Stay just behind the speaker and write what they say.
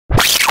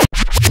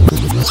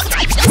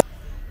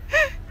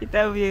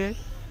Kita view.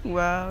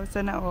 Wow,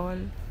 sana all.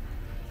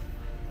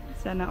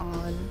 Sana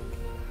all.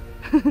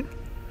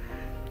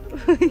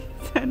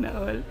 Sana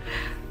all.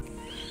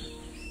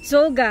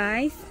 So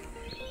guys,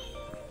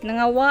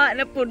 nangawa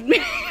na po.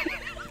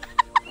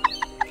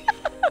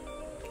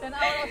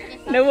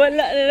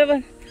 Nawala na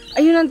naman.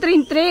 Ayun ang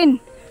train.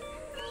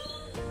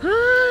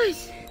 Ay!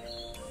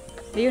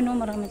 Ayun o,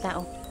 marami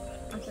tao.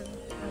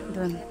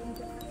 Doon.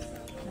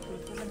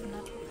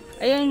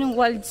 Ayun yung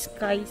wild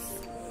skies.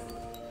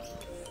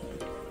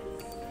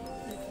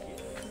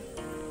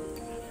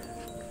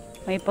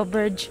 May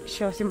pa-bird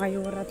show si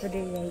Mayura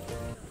today, guys.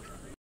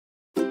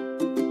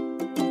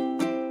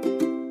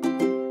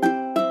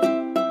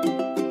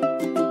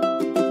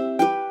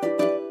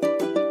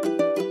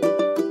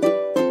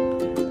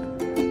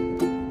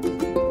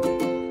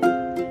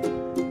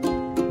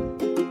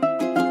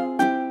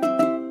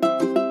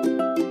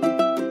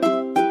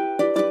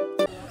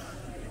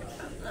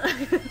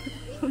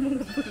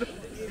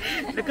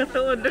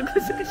 Nakatuod ako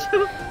sa kasyo.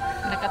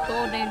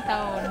 Nakatuod na yung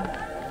taon.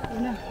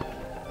 Una.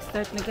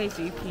 Start na guys,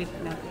 i-flip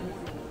natin.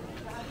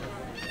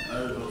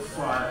 Over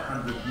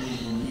 500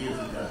 million years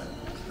ago,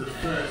 the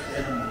first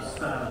animals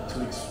started to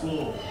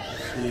explore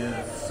the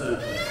Earth's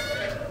surface.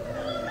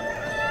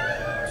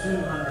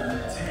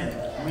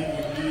 210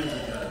 million years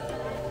ago,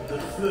 the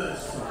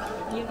first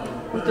sight of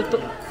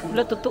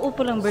a Totoo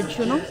palang bird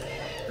show, no?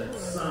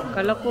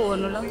 Kala ko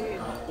ano lang.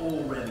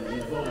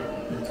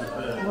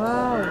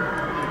 Wow.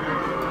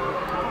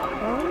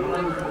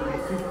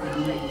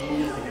 150 million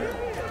years ago,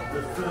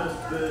 the first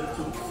bird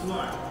took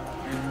flight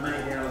and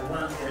made our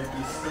once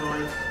empty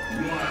skies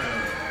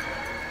wide.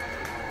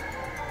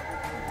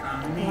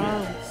 A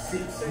mere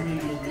 6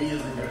 million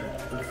years ago,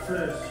 the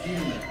first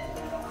human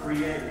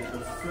created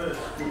the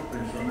first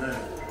footprints on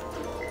Earth.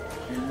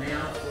 And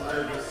now, for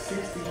over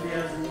 60,000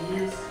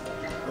 years,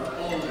 the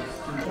oldest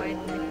complete.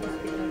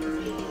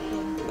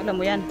 Alam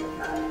mo yan.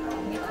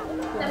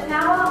 The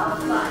power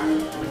of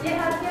flight. It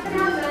has given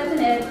our birds an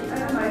edge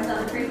over most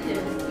other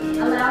creatures,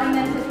 allowing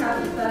them to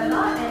travel further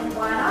and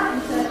wider in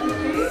search of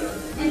food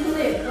and to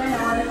live where no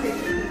other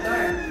creatures can go.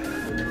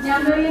 Now,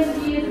 millions of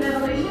years of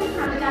evolution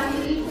have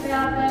adapted each of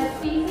our bird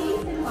species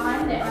to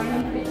find their own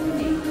individual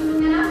niche.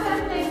 And our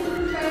First Nations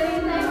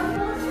Australians, they have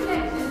close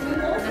connections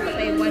with all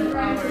creatures on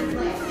this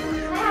land.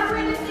 They have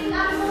witnessed these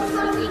animals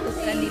come to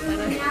sea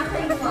and now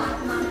take flight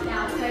amongst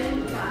our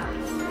Australian skies.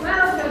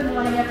 Well, good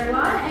morning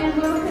everyone, and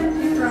welcome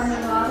to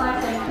Currumbin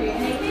Wildlife Sanctuary,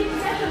 and a big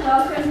special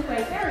welcome to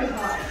a very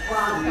hot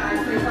wild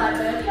sky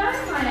free-flight bird show.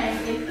 My name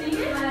is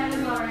Stephen. My name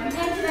is Lauren,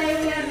 and today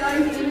we are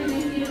going to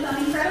introduce you to some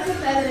incredible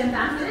feathered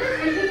ambassadors.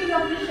 And kicking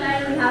off the show,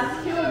 we have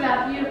two of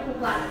our beautiful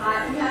black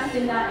kites. We have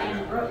Cinder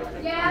and Brooke.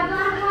 Yeah,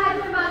 black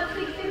kites are about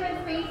 6 different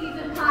species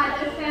of kites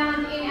that are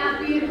found in our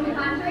beautiful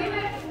country,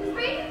 but the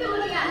species we're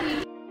looking at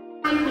here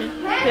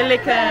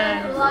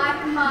Pelican.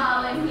 like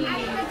marlin here.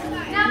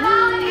 Now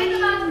marlin is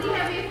amongst the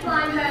heaviest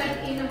flying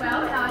birds in the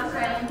world, our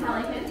Australian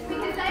pelicans,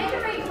 because they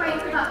can reach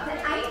weights of up to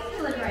 8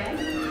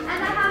 kilograms, and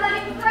they have that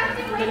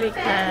impressive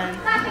wingspan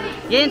that can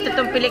exceed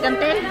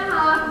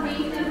 2.5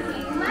 meters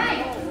in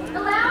length,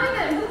 allowing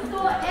them to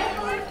soar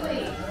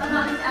effortlessly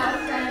amongst our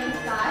Australian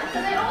skies. So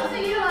they also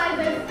utilise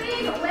their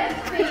big web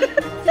feet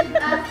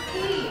to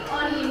ski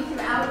on into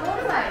our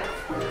waterways.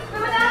 So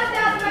without a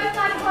doubt, the most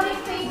iconic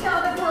feature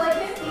of the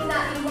pelican is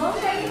that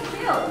elongated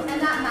bill and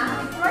that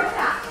massive throat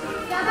cap.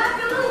 Now that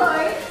bill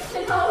alone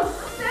can hold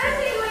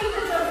 13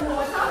 litres of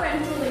water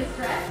when fully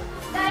stretched.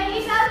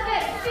 It does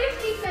get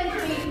 50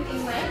 centimetres in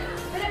length,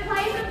 but it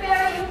plays a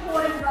very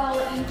important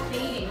role in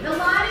feeding. The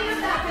lining of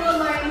that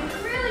bill alone is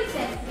really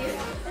sensitive,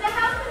 but it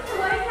helps us to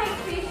locate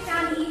fish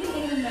found even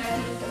in the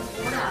murkiest of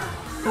water.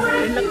 So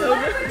if you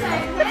want to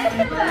protect pets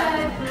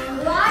birds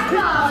like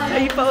marlin,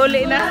 Ay,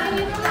 pauli na.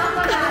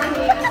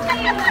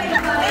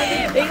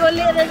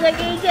 Uli na sa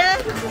kisa.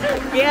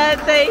 Kaya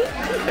tay.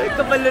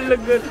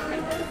 Kapalalagot.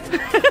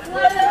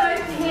 One of the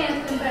most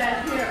handsome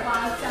birds here at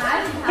Wild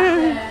Skies, you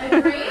have to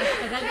agree.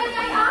 And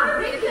they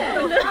are written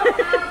from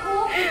our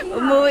core.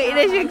 Umuwi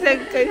na siya sa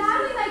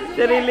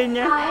sarili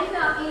niya.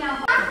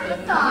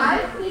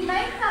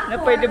 Na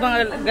pwede mga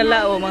gala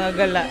o mga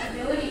gala.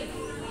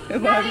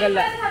 Mga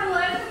gala.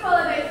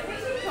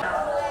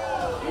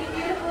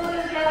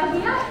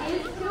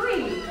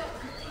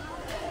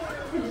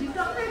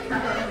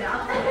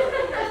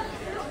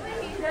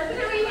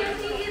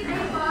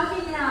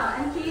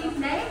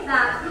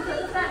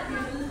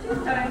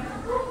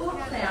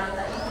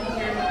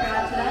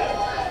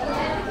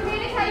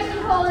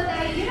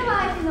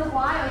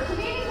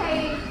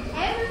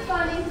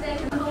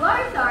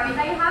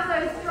 They have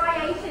those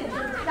striations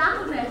of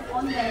dazzleness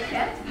on their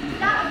chest,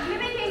 that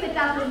mimicking the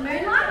dazzled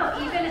moonlight or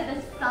even the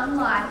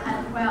sunlight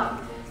as well.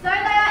 So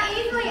they are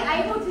easily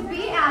able to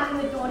be out in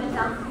the dawn and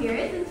dusk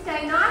periods and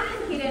stay nice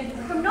and hidden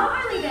from not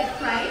only their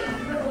prey,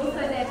 but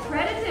also their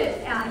predators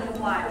out in the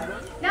wild.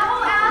 Now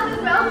all owls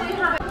as well do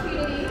have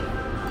opportunities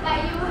that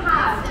you will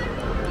have to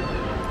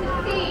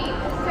see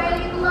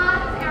Australia's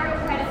largest aerial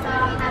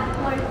predator as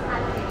close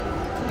as this.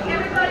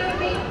 Everybody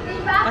meet this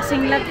back.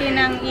 Kasing laki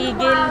ng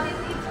eagle.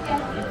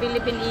 Yung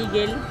Philippine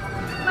Eagle.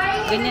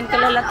 Weighing Ganyan in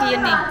kalalaki itself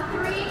yan eh.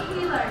 about 3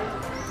 kilos.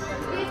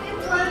 This is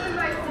one of the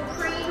most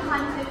supreme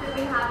hunters that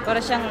we have. Para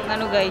siyang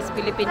ano guys,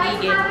 Philippine They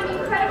Eagle. have an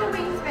incredible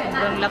wingspan.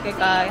 Sobrang That's laki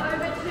ka.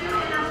 over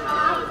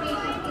 2.5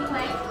 meters in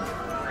length.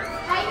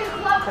 They can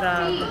clock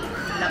Grabe.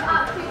 speeds of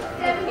up to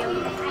 70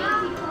 to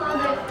 80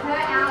 kilometers per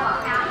hour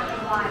out in the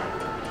wild.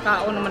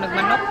 Kao naman They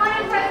nagmanok. have one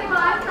impressive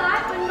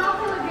eyesight,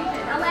 binocular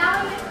vision,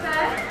 allowing this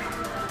bird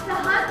to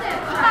hunt them.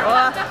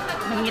 Oh,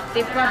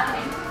 nangiti pa.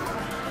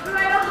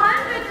 We're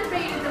hundreds of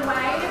meters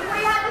away. If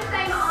we had the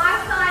same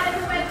eyesight as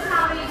a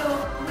west-tailed eagle,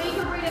 we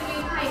could read a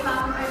newspaper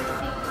from over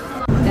 6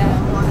 kilometers.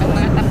 Ang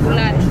mga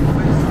tapulan.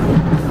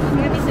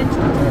 Ngayon isa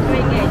chuchu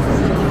guys.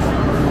 Chuchu.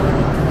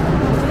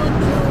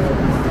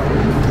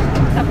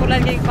 Tapulan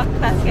kay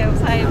paktas kayo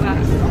sa iba.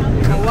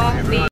 Nawang